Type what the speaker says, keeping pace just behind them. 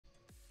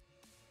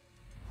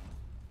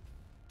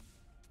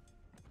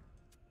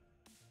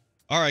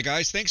Alright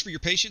guys, thanks for your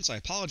patience. I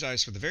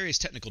apologize for the various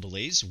technical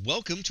delays.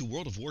 Welcome to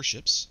World of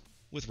Warships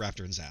with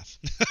Raptor and Zaf.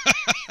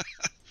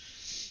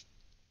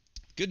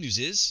 Good news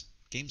is,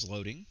 game's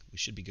loading. We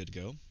should be good to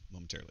go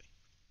momentarily.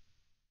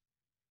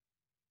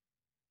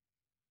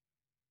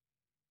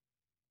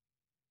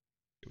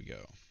 Here we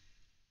go.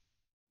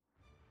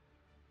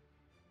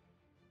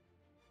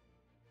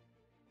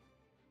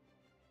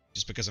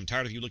 Just because I'm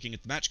tired of you looking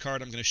at the match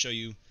card, I'm going to show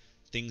you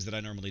things that I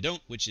normally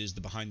don't, which is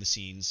the behind the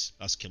scenes,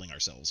 us killing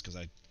ourselves, because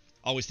I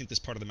always think this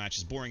part of the match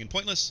is boring and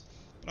pointless,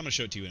 but I'm going to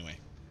show it to you anyway.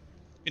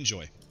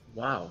 Enjoy.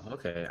 Wow,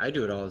 okay. I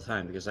do it all the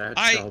time because I have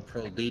to show how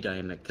pro lead I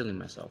am at killing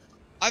myself.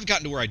 I've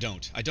gotten to where I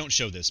don't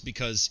show this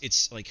because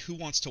it's like, who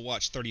wants to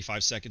watch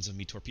 35 seconds of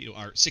me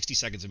or 60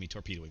 seconds of me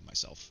torpedoing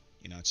myself?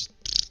 You know, it's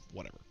just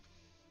whatever.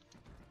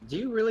 Do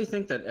you really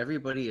think that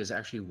everybody is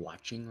actually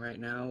watching right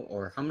now,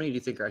 or how many do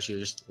you think are actually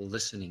just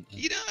listening in?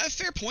 You know, a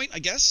fair point, I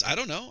guess. I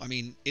don't know. I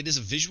mean, it is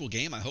a visual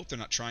game. I hope they're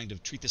not trying to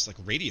treat this like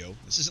radio.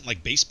 This isn't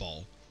like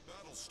baseball.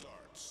 Battle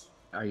starts.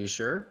 Are you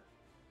sure?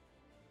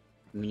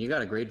 I mean, you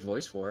got a great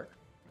voice for it.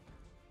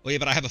 Well, yeah,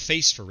 but I have a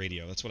face for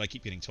radio. That's what I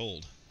keep getting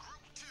told.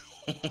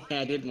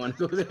 I didn't want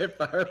to go that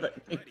far, but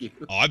thank you.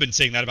 Oh, I've been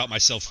saying that about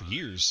myself for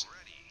years.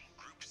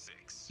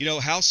 You know,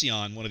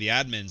 Halcyon, one of the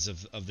admins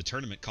of the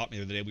tournament, caught me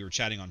the other day. We were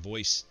chatting on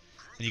voice,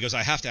 and he goes,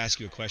 "I have to ask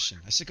you a question."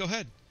 I said, "Go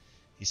ahead."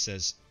 He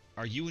says,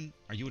 "Are you in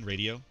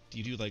radio? Do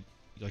you do like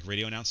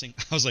radio announcing?"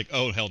 I was like,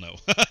 "Oh, hell no."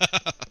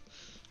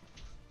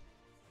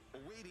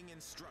 Awaiting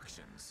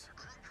instructions.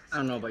 I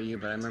don't know about you,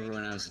 but I remember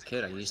when I was a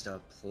kid, I used to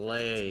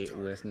play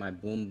with my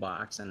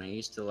boombox, and I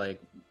used to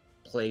like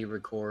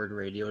record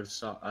radio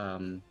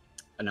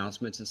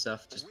announcements and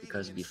stuff just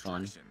because it'd be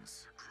fun.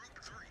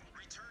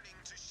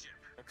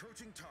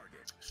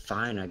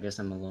 Fine, I guess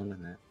I'm alone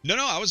in that. No,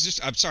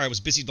 I'm sorry, I was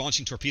busy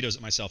launching torpedoes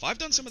at myself. I've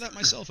done some of that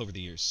myself over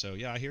the years, so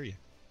yeah, I hear you.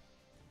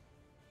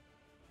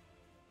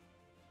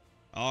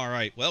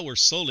 Alright, well, we're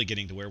slowly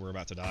getting to where we're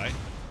about to die.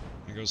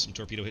 Here goes some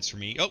torpedo hits for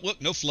me. Oh,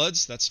 look, no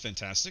floods. That's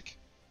fantastic.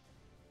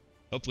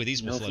 Hopefully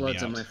these will flood me out. No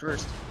floods on my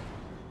first.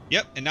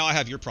 Yep, and now I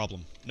have your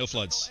problem. No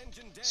floods.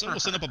 So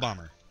we'll send up a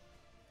bomber.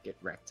 Get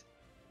wrecked.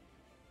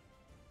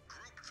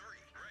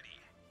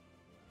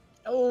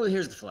 Oh,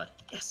 here's the flood.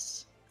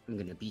 Yes! I'm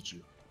gonna beat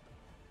you.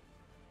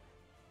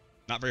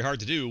 Not very hard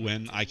to do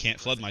when I can't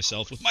flood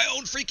myself with my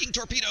own freaking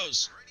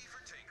torpedoes!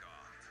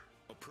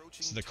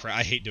 So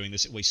I hate doing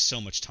this. It wastes so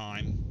much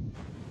time.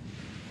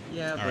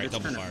 Yeah, but it's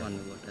kind of fun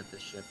to look at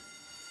this ship.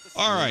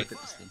 Alright.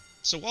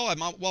 So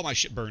while my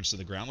ship burns to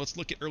the ground, let's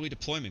look at early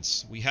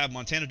deployments. We have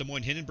Montana, Des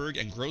Moines, Hindenburg,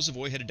 and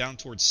Grozavoy headed down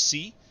towards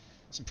C.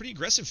 Some pretty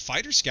aggressive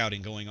fighter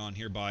scouting going on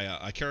here by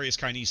Icarius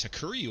Chinese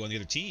Hakuryu on the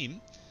other team.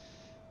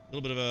 A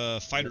little bit of a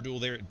fighter duel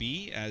there at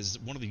B, as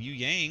one of the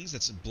Yu Yangs,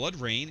 that's Blood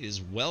Rain,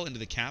 is well into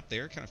the cap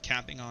there, kind of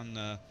capping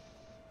on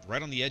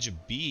right on the edge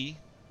of B.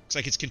 Looks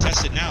like it's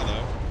contested now,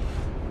 though.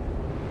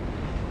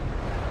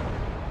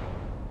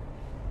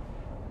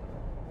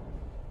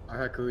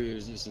 Our Hakuryu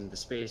is using the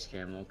space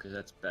camo because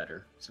that's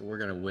better, so we're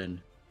gonna win.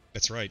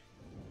 That's right.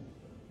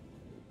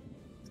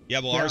 Yeah,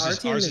 well, ours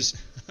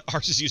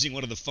is using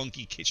one of the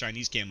funky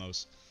Chinese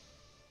camos.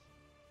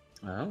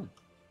 Oh.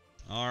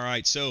 All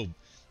right, so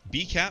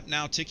B cap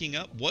now ticking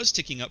up, was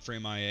ticking up for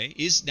MIA,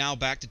 is now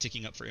back to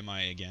ticking up for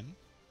MIA again.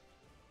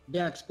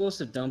 Yeah,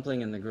 Explosive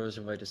Dumpling and the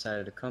Grozavoy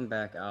decided to come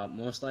back out,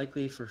 most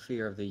likely for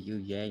fear of the Yu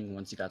Yang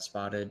once he got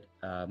spotted.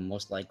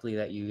 Most likely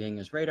that Yu Yang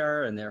is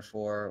radar, and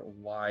therefore,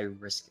 why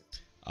risk it?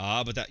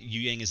 But that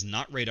Yu Yang is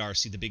not radar.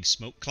 See the big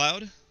smoke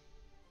cloud?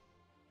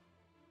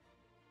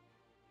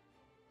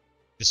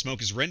 The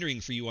smoke is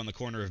rendering for you on the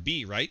corner of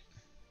B, right?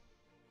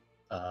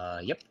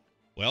 Yep.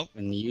 Well,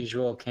 in the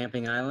usual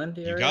camping island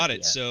area? You got it.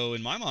 Yeah. So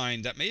in my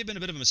mind, that may have been a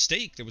bit of a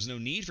mistake. There was no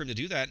need for him to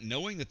do that,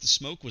 knowing that the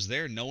smoke was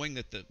there, knowing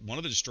that one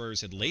of the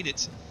destroyers had laid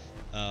it.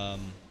 I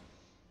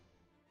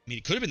mean,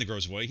 it could have been the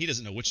Grozavoy. He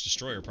doesn't know which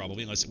destroyer,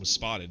 probably, unless it was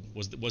spotted.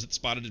 Was it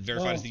spotted and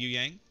verified as the Yu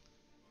Yang?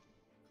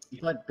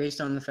 But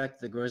based on the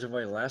fact that the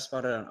Grozavoy last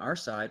spotted on our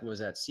side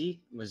was at C,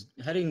 was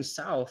heading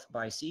south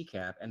by C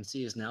cap, and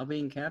C is now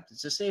being capped,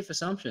 it's a safe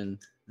assumption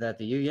that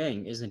the Yu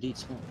Yang is indeed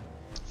smoke.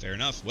 Fair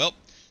enough. Well,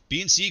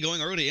 B and C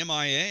going early to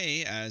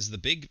MIA as the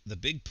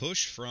big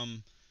push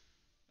from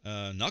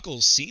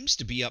Knuckles seems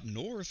to be up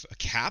north. A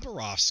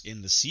Khabarovsk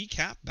in the C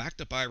cap, backed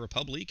up by a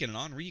Republic and an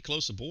Henri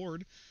close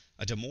aboard.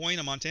 A Des Moines,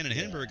 a Montana, and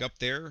Hindenburg up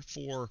there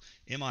for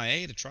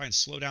MIA to try and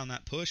slow down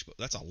that push, but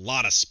that's a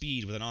lot of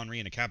speed with an Henri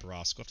and a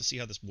Khabarovsk. We'll have to see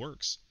how this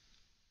works.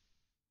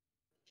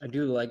 I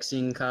do like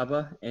seeing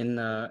Kaba in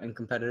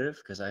competitive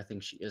because I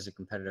think she is a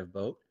competitive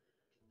boat.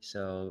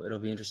 So it'll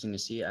be interesting to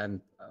see.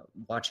 I'm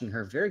watching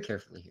her very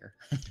carefully here.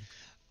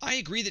 I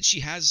agree that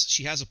she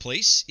has a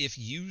place if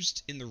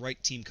used in the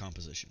right team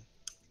composition.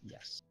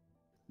 Yes.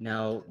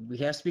 Now, we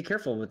have to be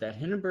careful with that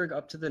Hindenburg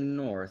up to the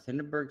north.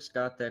 Hindenburg's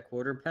got that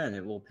quarter pen.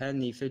 It will pen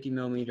the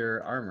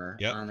 50mm armor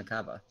on the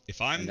Kaba. If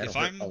I'm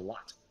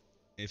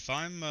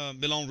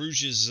Milan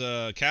Rouge's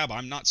cab,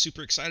 I'm not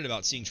super excited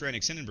about seeing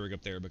Tranix Hindenburg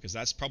up there because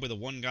that's probably the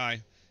one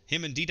guy.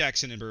 Him and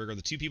Didax Hindenburg are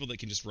the two people that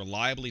can just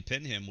reliably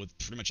pin him with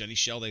pretty much any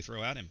shell they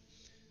throw at him.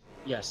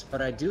 Yes,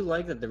 but I do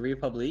like that the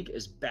Republic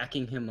is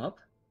backing him up,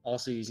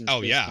 also using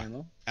space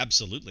camo.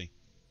 Absolutely.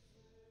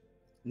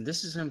 And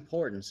this is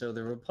important. So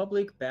the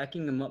Republic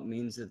backing him up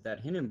means that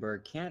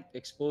Hindenburg can't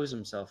expose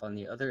himself on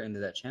the other end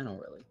of that channel,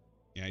 really.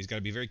 Yeah, he's got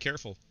to be very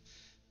careful.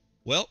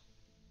 Well,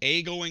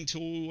 A going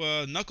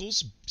to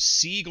Knuckles,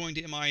 C going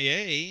to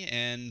MIA,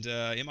 and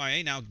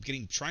MIA now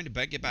trying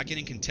to get back in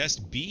and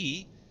contest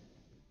B.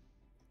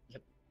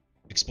 Yep.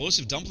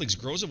 Explosive Dumplings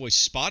Grozavoy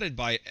spotted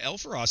by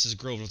Elfaros'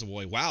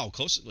 Grozavoy. Wow,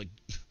 close. Like,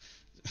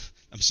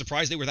 I'm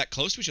surprised they were that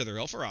close to each other.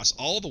 Elfaros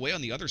all the way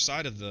on the other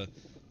side of the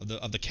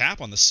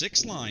cap on the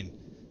 6 line.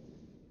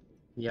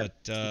 Yeah,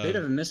 a bit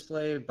of a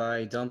misplay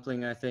by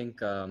Dumpling, I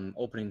think,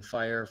 opening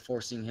fire,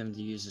 forcing him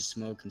to use his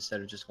smoke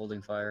instead of just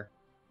holding fire.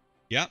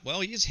 Yeah,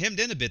 well, he is hemmed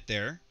in a bit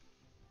there.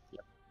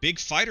 Yep. Big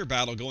fighter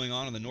battle going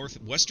on in the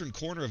northwestern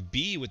corner of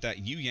B with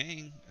that Yu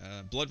Yang,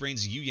 Blood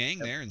Rain's Yu Yang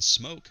there, and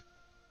smoke.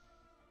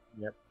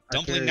 Yep.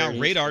 Dumpling now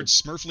radared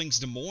Smurfling's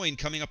Des Moines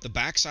coming up the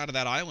backside of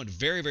that island,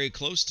 very, very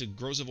close to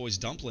Grozavoy's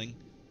Dumpling.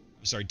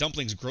 Sorry,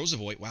 Dumpling's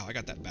Grozavoy. Wow, I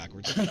got that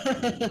backwards. Yep,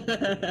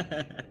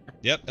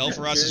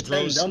 Elfaros'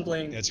 Groz.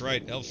 Dumpling. That's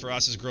right.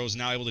 Elfaros' Groz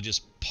now able to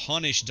just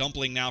punish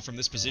Dumpling now from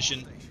this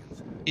position.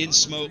 In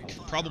smoke,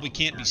 probably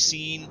can't be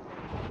seen.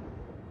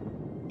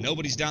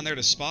 Nobody's down there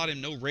to spot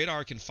him. No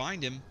radar can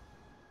find him.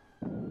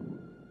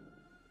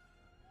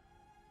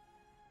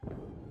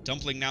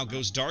 Dumpling now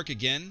goes dark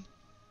again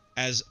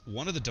as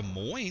one of the Des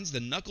Moines, the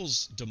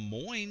Knuckles Des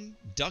Moines,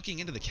 ducking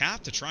into the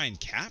cap to try and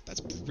cap.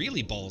 That's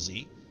really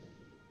ballsy.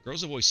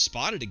 Grozavoy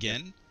spotted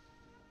again.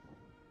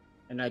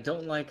 And I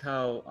don't like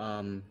how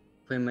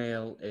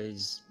Quimail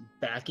is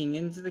backing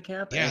into the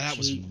cap. Yeah, that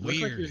was weird.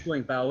 Looked like he was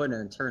going bow in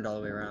and turned all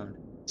the way around.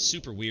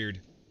 Super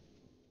weird.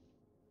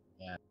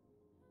 Yeah.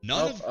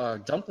 None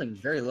of Dumpling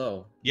very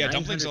low. Yeah,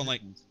 Dumpling's on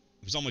like,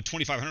 it was on like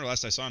 2,500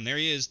 last I saw him. There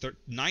he is,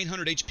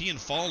 900 HP and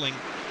falling.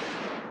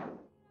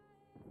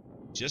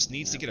 Just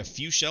needs to get a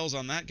few shells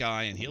on that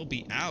guy and he'll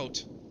be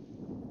out.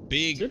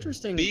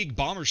 Big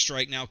bomber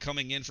strike now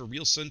coming in for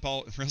Real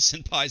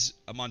Senpai's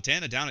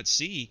Montana down at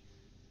C.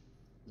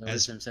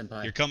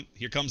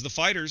 Here comes the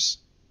fighters.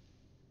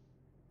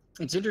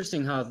 It's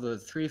interesting how the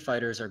 3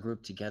 fighters are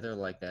grouped together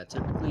like that.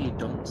 Typically, you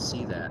don't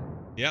see that.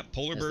 Yep,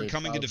 Polar Bird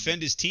coming to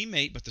defend his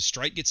teammate, but the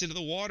strike gets into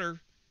the water.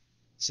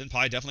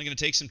 Senpai definitely going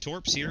to take some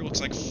torps here.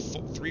 Looks like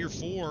 3 or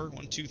 4.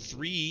 1, 2,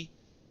 3.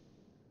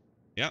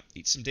 Yep,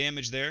 eat some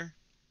damage there.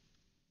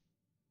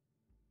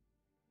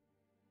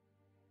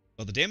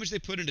 Well, the damage they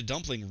put into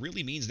Dumpling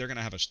really means they're going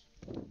to have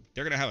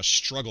a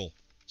struggle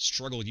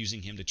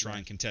using him to try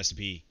and contest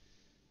B.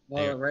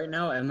 Well, right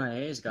now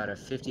MIA's got a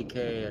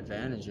 50k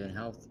advantage in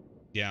health.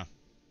 Yeah.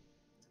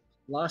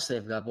 Lost,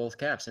 they've got both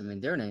caps. I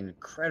mean, they're in an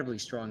incredibly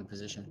strong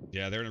position.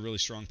 Yeah, they're in a really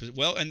strong position.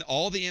 Well, and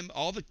all the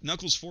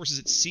Knuckles forces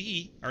at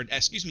C, or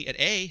excuse me, at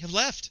A have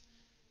left.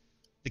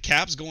 The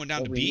caps going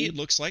down to B. It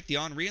looks like the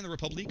Henri and the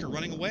Republique are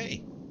running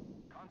away.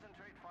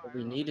 What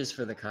we need is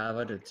for the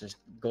Kava to just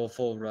go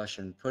full rush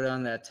and put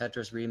on that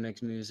Tetris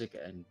remix music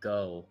and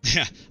go.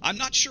 Yeah, I'm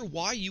not sure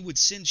why you would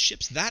send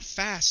ships that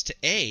fast to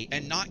A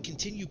and not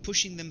continue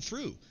pushing them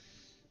through.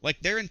 Like,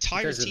 their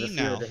entire team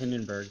now. The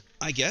Hindenburg.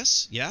 I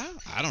guess, yeah.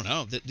 I don't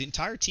know. The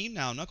entire team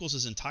now,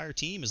 Knuckles' entire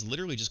team, is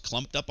literally just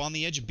clumped up on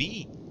the edge of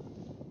B.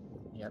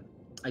 Yep.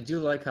 I do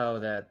like how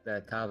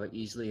that Kava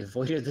easily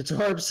avoided the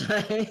torp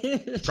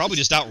side. Probably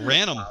just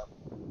outran them.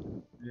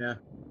 Yeah.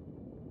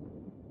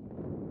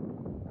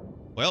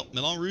 Well,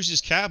 Moulin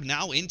Rouge's cab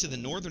now into the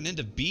northern end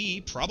of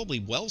B, probably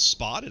well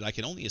spotted, I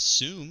can only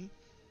assume.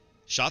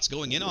 Shots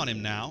going in on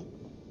him now.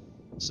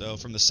 So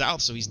from the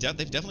south, so they've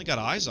definitely got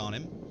eyes on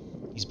him.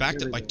 He's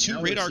backed up by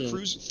 2 radar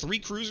cruisers, 3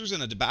 cruisers,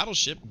 and a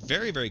battleship.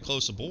 Very, very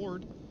close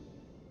aboard.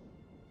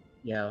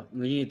 Yeah,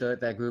 we need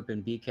that group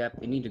in B cap.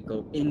 They need to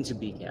go into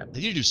B cap.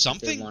 They need to do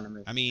something.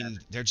 I mean,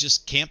 they're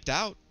just camped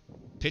out,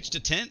 pitched a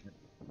tent,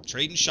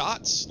 trading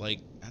shots. Like,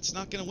 that's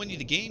not going to win you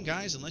the game,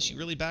 guys, unless you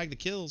really bag the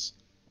kills.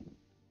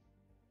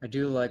 I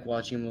do like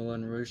watching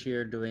Moulin Rouge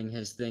here doing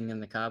his thing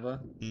in the Kaba.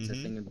 It's a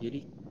thing of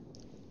beauty.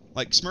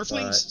 Like,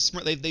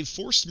 Smurflings, they've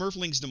forced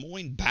Smurflings Des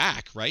Moines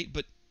back, right?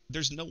 But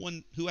there's no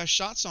one who has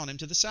shots on him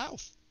to the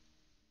south.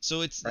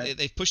 So it's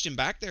they've pushed him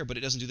back there, but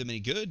it doesn't do them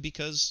any good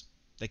because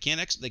they can't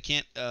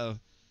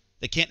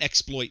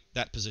exploit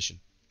that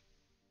position.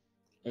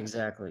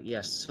 Exactly.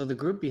 Yes. So the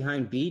group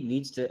behind B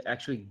needs to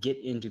actually get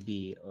into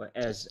B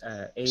as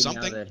A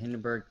now that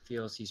Hindenburg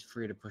feels he's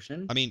free to push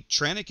in. I mean,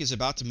 Tranich is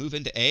about to move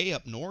into A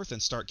up north and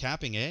start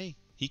capping A.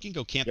 He can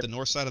go camp the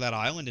north side of that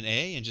island in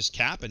A and just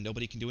cap, and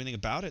nobody can do anything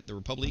about it. The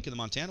Republic and the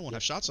Montana won't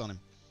have shots on him.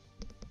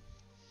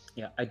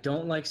 Yeah, I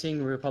don't like seeing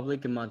the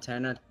Republic and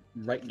Montana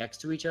right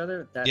next to each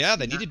other. That's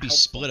they need to be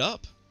split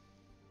up.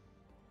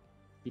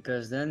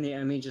 Because then the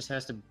enemy just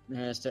has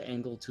to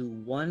angle to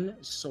one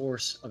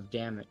source of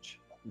damage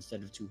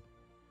instead of 2.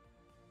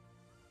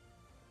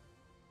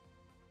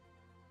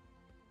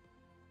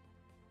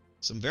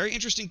 Some very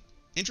interesting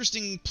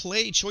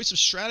choice of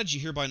strategy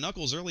here by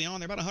Knuckles early on.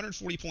 They're about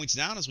 140 points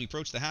down as we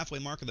approach the halfway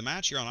mark of the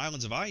match here on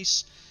Islands of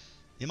Ice.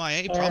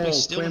 MIA probably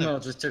still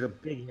Quimo just took a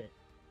big hit.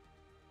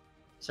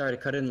 Sorry to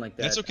cut in like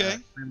that. That's okay.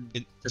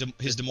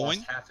 His Des Moines?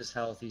 Lost half his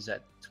health. He's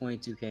at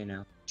 22k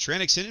now.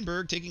 Tranix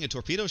Hindenburg taking a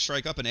torpedo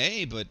strike up in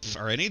A, but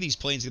are any of these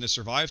planes going to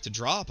survive to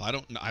drop? I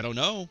don't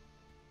know.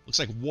 Looks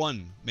like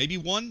one. Maybe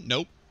one?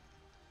 Nope.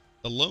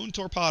 The lone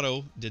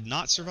torpedo did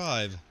not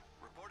survive.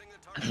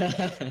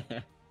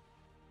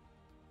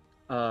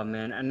 Oh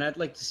man, and I'd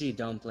like to see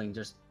Dumpling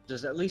just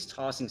at least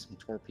tossing some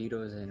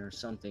torpedoes in or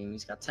something.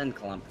 He's got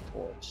 10-kilometer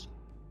torps.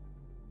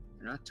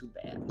 They're not too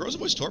bad.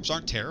 Rosenvoy's torps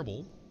aren't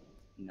terrible.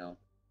 No.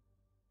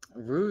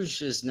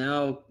 Rouge is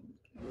now,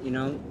 you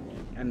know,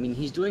 I mean,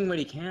 he's doing what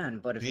he can,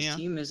 but if his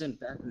team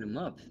isn't backing him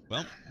up...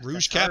 Well,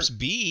 Rouge caps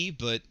B,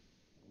 but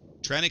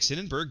Tranix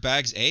Hindenburg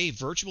bags A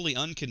virtually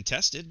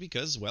uncontested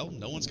because, well,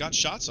 no one's got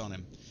shots on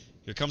him.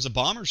 Here comes a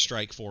bomber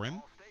strike for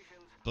him,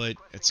 but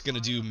it's going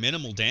to do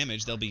minimal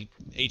damage. There'll be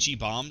HE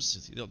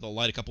bombs. They'll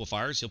light a couple of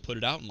fires. He'll put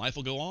it out, and life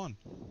will go on.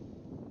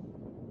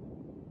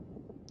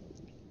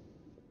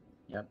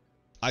 Yep.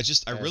 I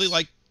really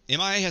like...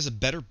 MIA has a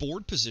better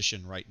board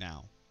position right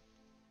now.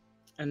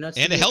 And that's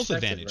a health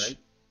advantage. Right?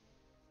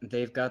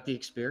 They've got the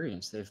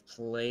experience. They've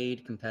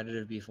played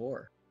competitive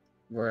before.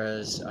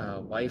 Whereas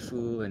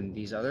Waifu and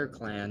these other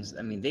clans,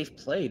 I mean, they've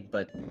played,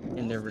 but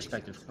in their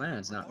respective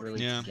clans, not really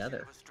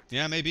together.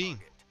 Yeah, maybe.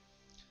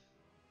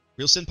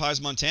 Real Senpai's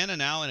Montana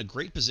now in a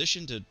great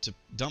position to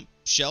dump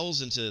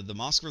shells into the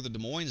Moscow or the Des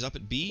Moines up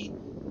at B.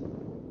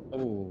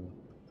 Oh,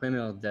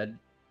 Quimil dead.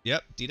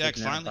 Yep,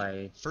 DDAC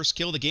finally first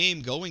kill of the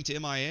game going to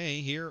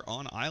MIA here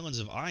on Islands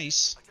of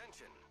Ice.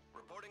 Attention,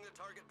 reporting the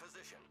target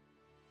position.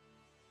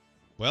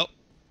 Well,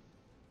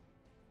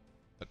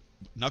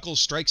 Knuckles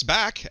strikes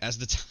back as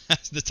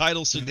the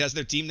title as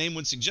their team name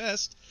would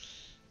suggest,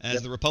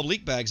 as the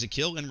Republique bags a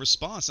kill in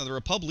response. Now the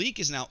Republique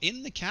is now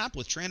in the cap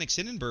with Tranix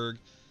Hindenburg.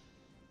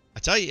 I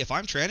tell you, if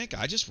I'm Tranix,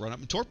 I just run up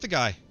and torp the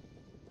guy.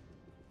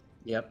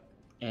 Yep.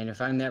 And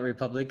if I'm that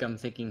Republic, I'm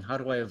thinking, how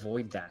do I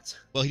avoid that?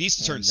 Well, he needs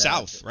to turn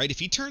south, right? If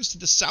he turns to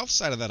the south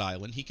side of that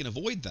island, he can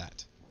avoid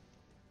that.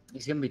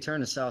 He's going to be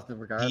turning south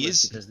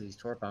regardless because of these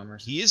torp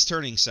bombers. He is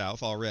turning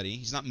south already.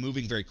 He's not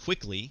moving very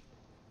quickly.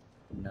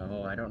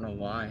 No, I don't know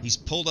why. He's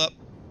pulled up.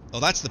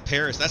 Oh, that's the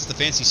Paris. That's the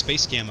fancy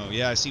space camo.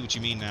 Yeah, I see what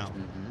you mean now.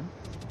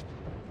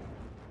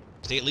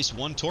 Stay at least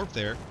one torp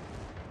there.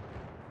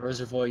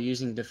 Rosenvoy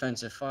using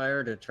defensive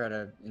fire to try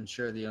to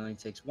ensure that he only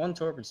takes one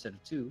torp instead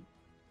of two.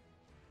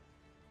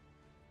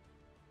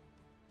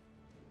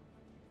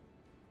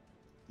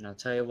 And I'll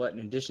tell you what, in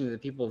addition to the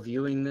people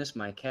viewing this,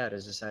 my cat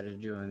has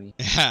decided to join me.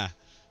 Yeah.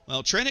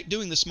 Well, Tranix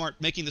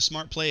making the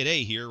smart play at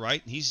A here,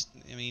 right?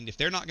 I mean, if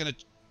they're not gonna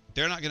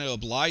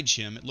oblige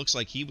him, it looks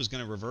like he was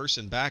gonna reverse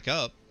and back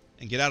up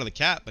and get out of the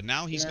cap, but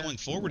now he's going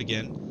forward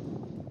again.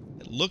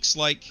 It looks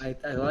like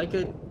I like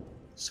it.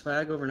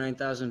 Swag over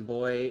 9,000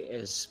 boy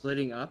is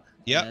splitting up.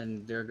 Yep.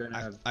 And they're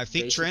gonna I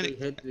think Tranix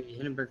hit the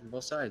Hindenburg from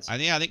both sides. I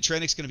think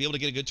Tranix's gonna be able to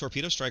get a good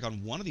torpedo strike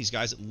on one of these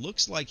guys. It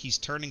looks like he's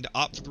turning to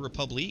opt for the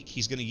Republique.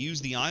 He's gonna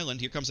use the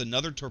island. Here comes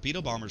another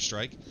torpedo bomber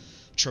strike.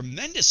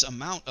 Tremendous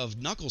amount of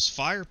Knuckles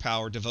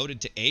firepower devoted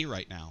to A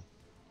right now.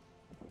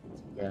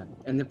 Yeah,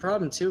 and the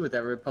problem too with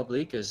that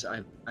Republique is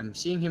I'm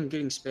seeing him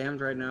getting spammed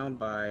right now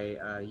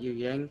by Yu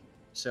Yang.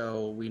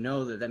 So we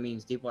know that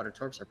means Deepwater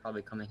Torps are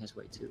probably coming his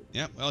way too.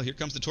 Yeah, well, here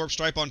comes the Torp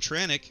Stripe on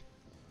Tranix.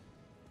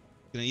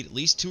 Gonna need at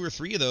least 2 or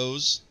 3 of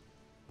those.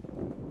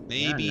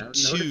 Maybe no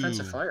 2. No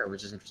defensive fire,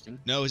 which is interesting.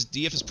 No, his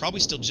DF is probably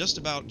still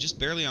just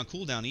barely on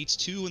cooldown. He eats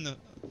 2 in the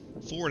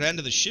forward end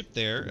of the ship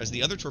there, as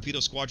the other torpedo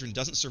squadron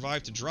doesn't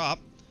survive to drop.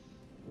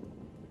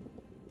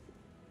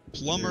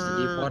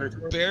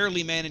 Plumber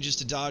barely manages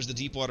to dodge the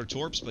Deepwater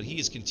Torps, but he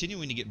is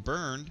continuing to get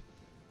burned.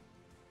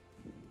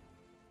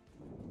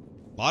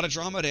 A lot of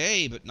drama at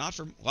A, but not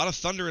for a lot of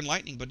thunder and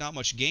lightning, but not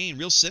much gain.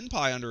 Real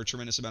Senpai under a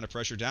tremendous amount of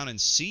pressure down in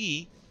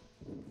C.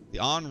 The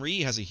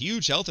Henri has a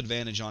huge health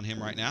advantage on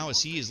him right now,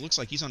 as looks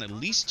like he's on at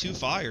least 2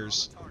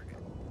 fires.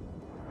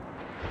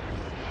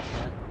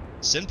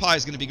 Senpai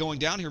is going to be going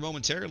down here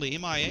momentarily.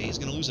 MIA is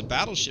going to lose a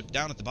battleship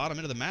down at the bottom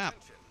end of the map.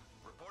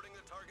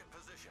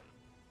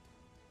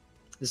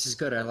 This is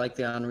good. I like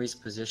the Henri's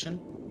position.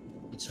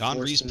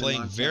 Henri's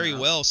playing very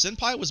well.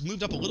 Senpai was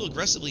moved up a little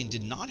aggressively and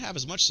did not have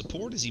as much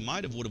support as he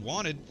would have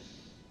wanted.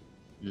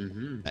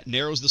 That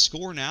narrows the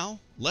score now.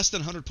 Less than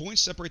 100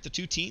 points separate the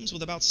two teams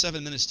with about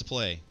 7 minutes to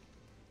play.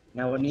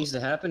 Now what needs to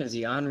happen is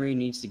the Henri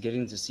needs to get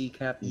into C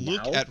cap now.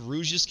 Look at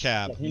Rouge's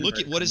cap. Look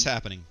at what is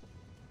happening.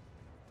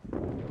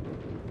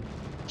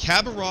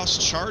 Cabarros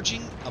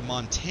charging a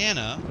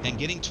Montana and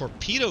getting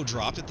torpedo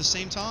dropped at the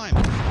same time.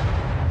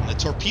 And the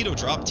torpedo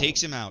drop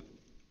takes him out.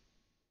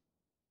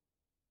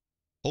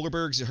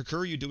 Holgerberg's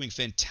Hakuryu doing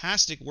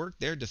fantastic work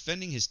there,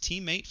 defending his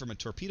teammate from a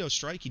torpedo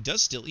strike. He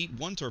does still eat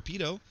 1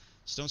 torpedo.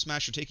 Stone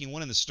Smasher taking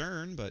 1 in the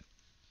stern, but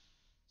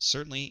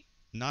certainly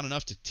not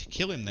enough to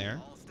kill him there.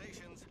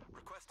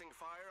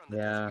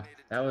 Yeah,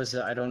 that was,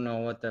 I don't know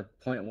what the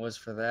point was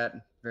for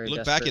that.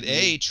 Look back at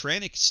A,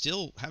 Tranix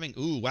still having,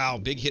 ooh, wow,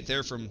 big hit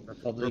there from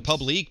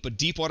Republique, but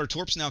Deepwater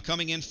Torps now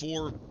coming in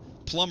for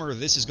Plumber.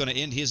 This is going to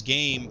end his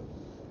game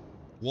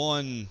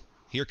 1,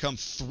 Here come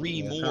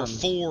 3 more,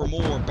 4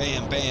 more,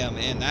 bam, bam,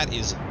 and that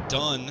is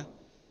done.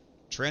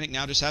 Tranich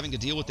now just having to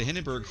deal with the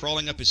Hindenburg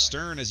crawling up his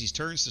stern as he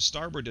turns to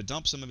starboard to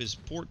dump some of his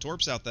port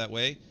torps out that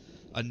way.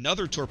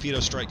 Another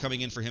torpedo strike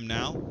coming in for him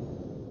now.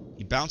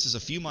 He bounces a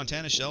few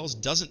Montana shells,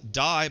 doesn't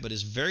die, but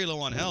is very low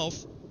on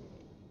health.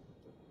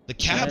 The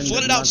cab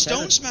flooded out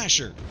Stone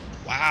Smasher.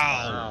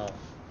 Wow.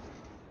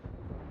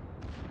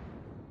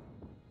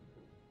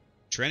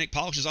 Tranich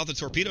polishes off the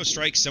torpedo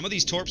strike. Some of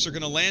these torps are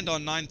going to land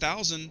on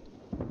 9,000.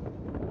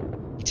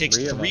 He takes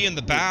 3 in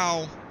the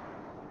bow.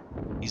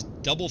 He's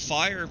double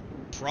fire.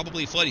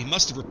 Probably flooding. He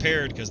must have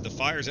repaired because the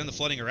fires and the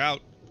flooding are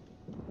out.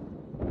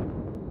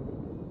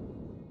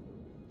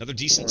 Another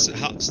decent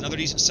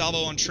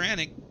salvo on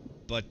Tranich,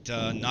 but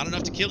not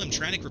enough to kill him.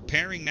 Tranich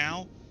repairing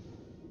now.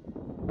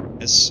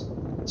 As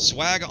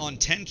swag on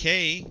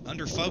 10K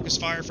under focus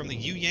fire from the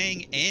Yu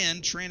Yang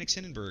and Tranich's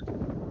Hindenburg.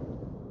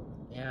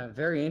 Yeah,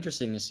 very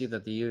interesting to see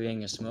that the Yu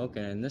Yang is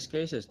smoking. In this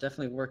case, it's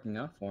definitely working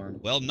out for him.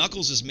 Well,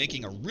 Knuckles is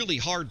making a really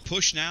hard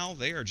push now.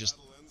 They are just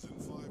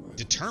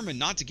determined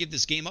not to give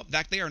this game up. In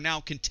fact, they are now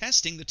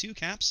contesting the 2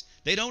 caps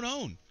they don't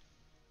own.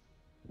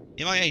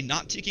 MIA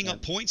not ticking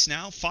up points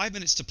now. 5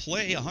 minutes to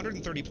play.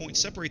 130 points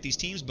separate these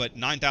teams, but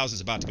 9,000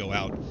 is about to go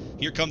out.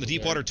 Here come the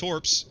Deepwater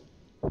Torps.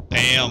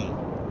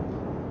 Bam.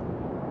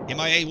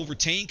 MIA will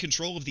retain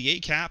control of the A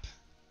cap.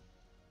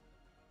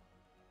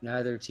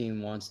 Neither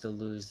team wants to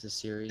lose the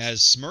series.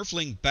 As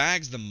Smurfling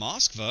bags the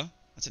Moskva.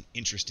 That's an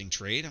interesting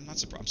trade. I'm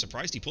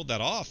surprised he pulled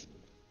that off.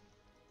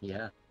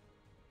 Yeah.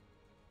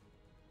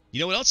 You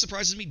know what else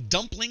surprises me?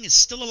 Dumpling is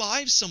still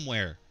alive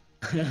somewhere.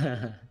 We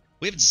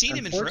haven't seen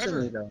him in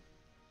forever. Though,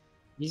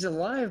 he's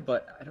alive,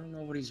 but I don't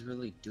know what he's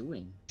really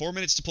doing. 4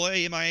 minutes to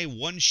play. MIA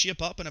 1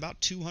 ship up and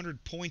about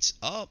 200 points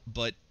up,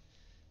 but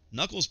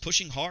Knuckles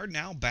pushing hard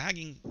now,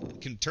 bagging,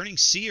 turning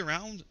C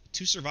around.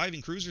 2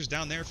 surviving cruisers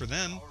down there for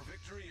them.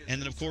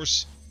 And then, of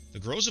course, the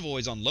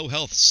Grozovoid's on low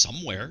health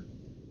somewhere,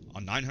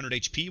 on 900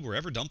 HP,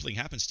 wherever Dumpling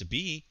happens to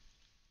be.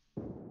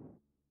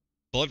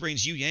 Blood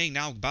Rain's Yu Yang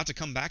now about to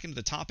come back into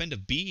the top end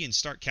of B and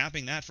start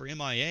capping that for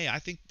MIA. I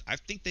think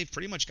they've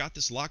pretty much got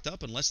this locked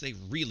up unless they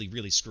really,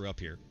 really screw up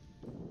here.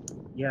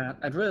 Yeah,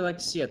 I'd really like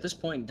to see at this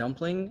point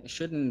Dumpling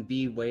shouldn't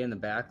be way in the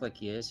back like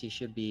he is. He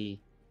should be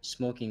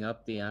smoking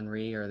up the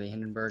Henri or the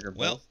Hindenburg or both.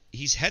 Well,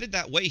 he's headed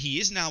that way. He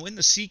is now in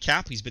the C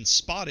cap. He's been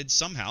spotted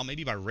somehow,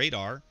 maybe by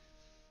radar.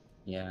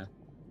 Yeah.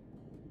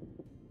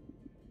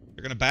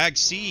 They're going to bag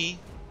C.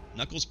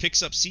 Knuckles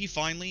picks up C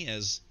finally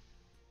as...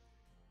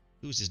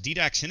 Who's this?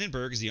 Didax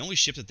Hindenburg is the only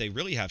ship that they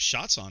really have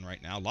shots on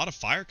right now. A lot of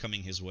fire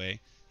coming his way.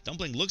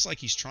 Dumpling looks like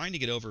he's trying to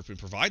get over and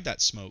provide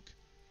that smoke.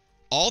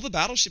 All the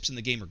battleships in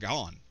the game are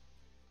gone.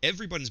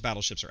 Everybody's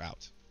battleships are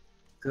out.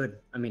 Good.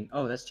 I mean,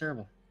 oh, that's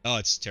terrible. Oh,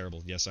 it's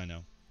terrible. Yes, I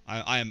know.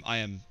 I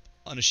am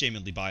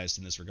unashamedly biased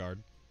in this regard.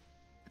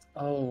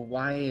 Oh,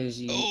 why is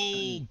he...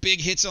 Oh, big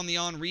hits on the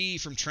Henri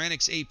from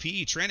Tranich's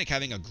AP. Tranich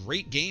having a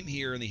great game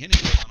here in the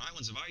Hindenburg on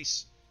Islands of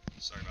Ice.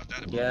 Sorry about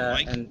that. Yeah,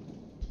 and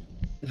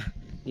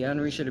the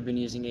Henri should have been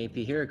using AP.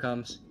 Here it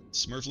comes.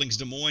 Smurfling's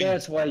Des Moines.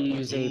 That's why you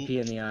use AP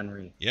in the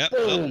Henri. Yep.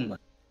 Boom!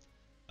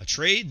 A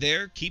trade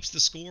there keeps the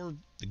score,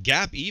 the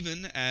gap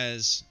even,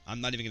 as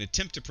I'm not even going to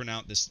attempt to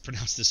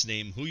pronounce this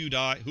name. Who you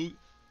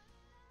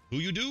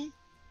do?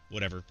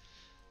 Whatever.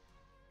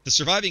 The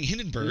surviving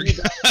Hindenburg.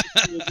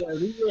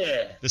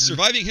 The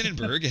surviving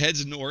Hindenburg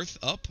heads north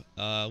up.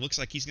 Looks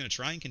like he's going to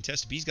try and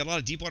contest B. He's got a lot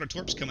of Deepwater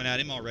Torps coming at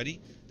him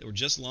already that were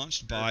just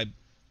launched by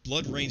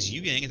Blood Rain's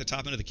Yu Yang at the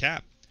top end of the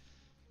cap.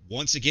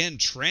 Once again,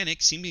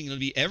 Tranich seeming to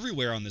be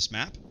everywhere on this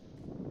map.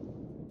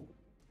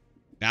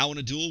 Now in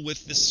a duel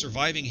with this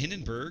surviving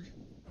Hindenburg.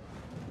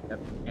 Yep.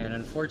 And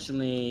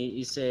unfortunately,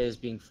 Issei is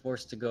being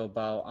forced to go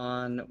bow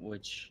on,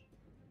 which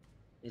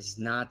is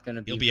not going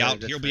to be.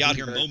 He'll be out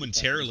here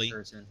momentarily.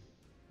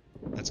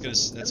 That's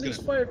gonna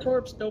fire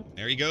torps. Nope.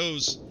 There he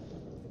goes.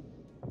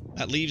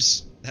 That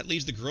leaves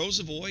the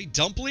Grozovoid.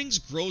 Dumplings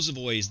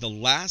Grozovoid is the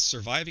last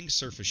surviving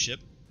surface ship.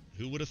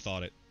 Who would have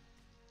thought it?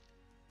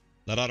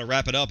 That ought to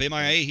wrap it up.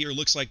 MIA here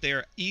looks like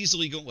they're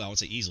easily going. Well, I would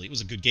say easily. It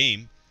was a good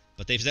game,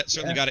 but they've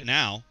certainly got it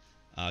now.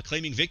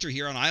 Claiming victory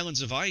here on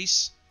Islands of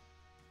Ice.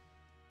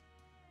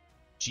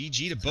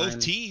 GG to both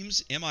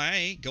teams.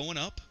 MIA going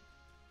up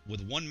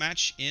with 1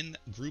 match in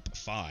Group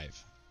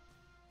 5.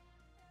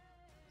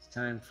 It's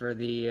time for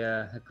the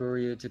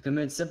Hakuryu to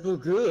commit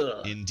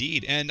seppuku.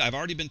 Indeed, and I've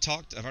already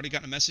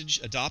gotten a message.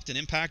 Adopt and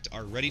Impact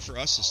are ready for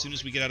us as soon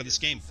as we get out of this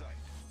game.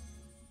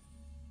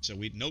 So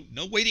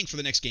no waiting for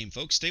the next game,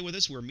 folks. Stay with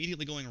us. We're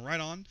immediately going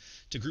right on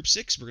to Group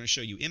 6. We're going to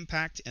show you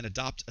Impact and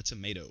Adopt a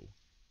Tomato.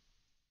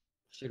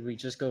 Should we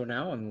just go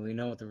now and we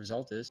know what the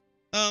result is?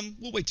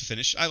 We'll wait to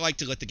finish. I like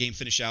to let the game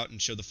finish out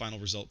and show the final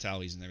result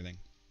tallies and everything.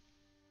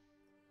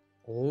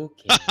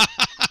 Okay.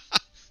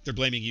 They're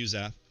blaming you,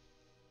 Zaf.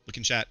 Look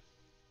in chat.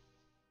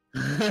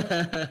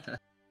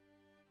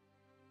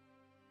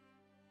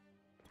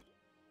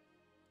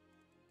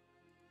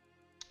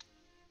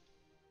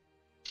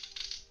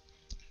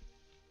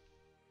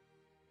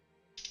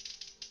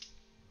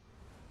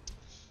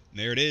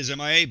 There it is,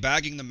 MIA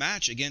bagging the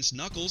match against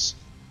Knuckles.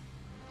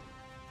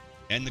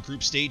 end the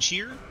group stage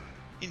here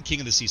in King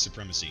of the Sea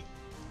Supremacy.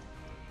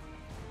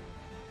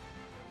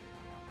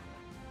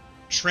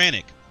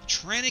 Trannic.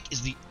 Trannic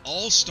is the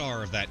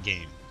all-star of that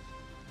game.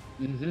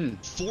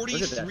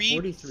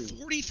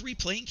 43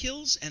 plane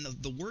kills, and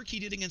the work he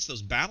did against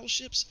those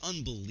battleships,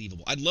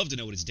 unbelievable. I'd love to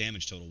know what his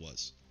damage total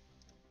was.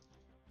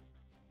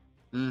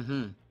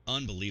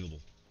 Unbelievable.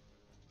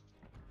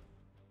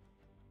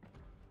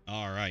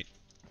 All right.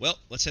 Well,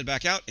 let's head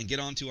back out and get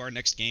on to our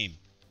next game.